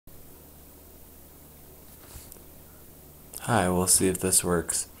Hi, we'll see if this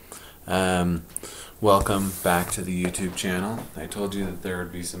works. Um, Welcome back to the YouTube channel. I told you that there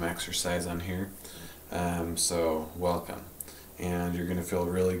would be some exercise on here, so welcome. And you're going to feel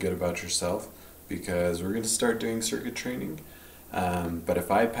really good about yourself because we're going to start doing circuit training. But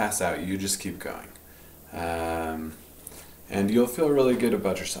if I pass out, you just keep going. And you'll feel really good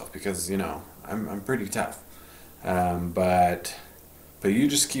about yourself because, I'm pretty tough. But you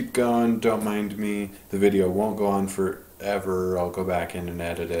just keep going, don't mind me. The video won't go on forever. I'll go back in and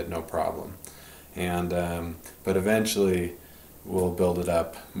edit it, no problem. But eventually we'll build it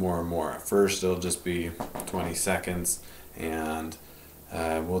up more and more. At first it'll just be 20 seconds and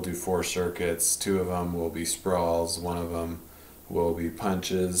we'll do 4 circuits. 2 of them will be sprawls, 1 of them will be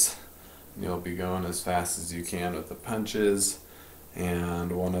punches. You'll be going as fast as you can with the punches,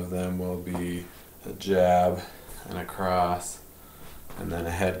 and 1 of them will be a jab and a cross and then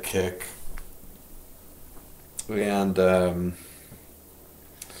a head kick. And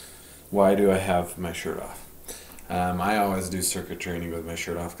why do I have my shirt off? I always do circuit training with my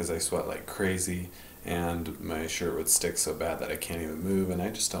shirt off because I sweat like crazy and my shirt would stick so bad that I can't even move, and I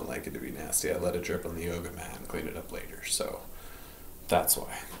just don't like it to be nasty. I let it drip on the yoga mat and clean it up later, so that's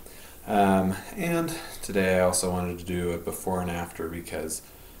why. And today I also wanted to do a before and after because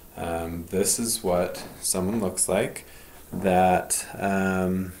this is what someone looks like that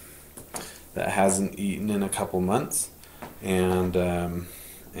that hasn't eaten in a couple months and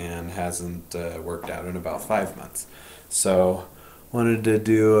hasn't worked out in about 5 months. So wanted to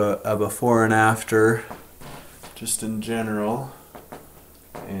do a before and after just in general,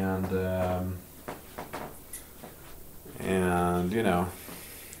 and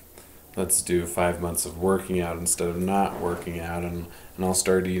let's do 5 months of working out instead of not working out, and I'll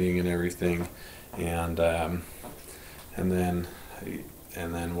start eating and everything, and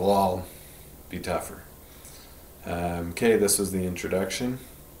then we'll all be tougher. Okay, this was the introduction.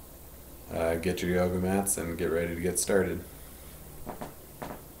 Get your yoga mats and get ready to get started.